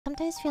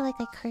Sometimes feel like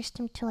I cursed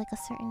him to like a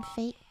certain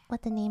fate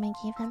with the name I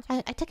gave him.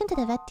 I took him to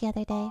the vet the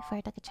other day for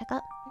like a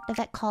checkup. The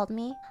vet called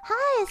me.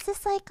 Hi, is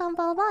this like blah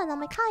blah blah? And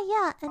I'm like, hi,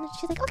 yeah. And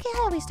she's like, okay,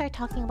 hi. We start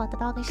talking about the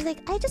dog, and she's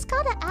like, I just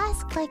gotta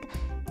ask, like,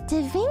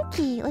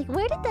 DaVinky, like,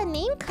 where did that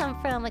name come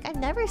from? Like, I've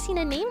never seen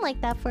a name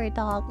like that for a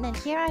dog. And then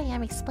here I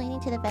am explaining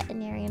to the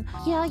veterinarian.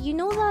 Yeah, you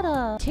know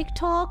that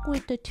TikTok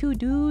with the two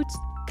dudes?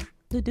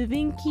 The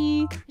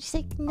DaVinky. She's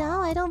like,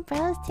 no, I don't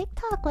browse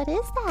TikTok. What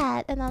is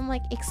that? And I'm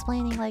like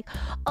explaining, like,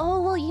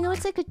 oh, well, you know,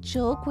 it's like a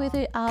joke where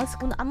they ask.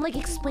 I'm like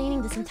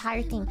explaining this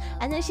entire thing,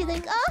 and then she's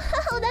like,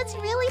 oh, that's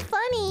really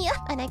funny.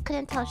 And I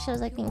couldn't tell if she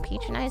was like being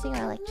patronizing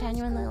or like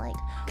genuinely like,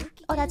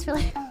 oh, that's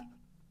really.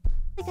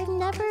 Like, I've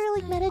never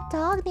like met a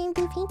dog named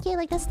DaVinky.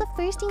 Like, that's the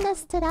first thing that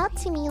stood out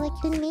to me. Like,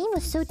 the name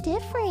was so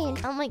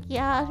different. I'm like,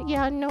 yeah,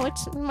 no,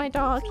 it's my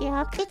dog.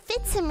 Yeah, it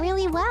fits him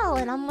really well.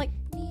 And I'm like,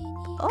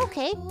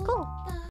 okay, cool.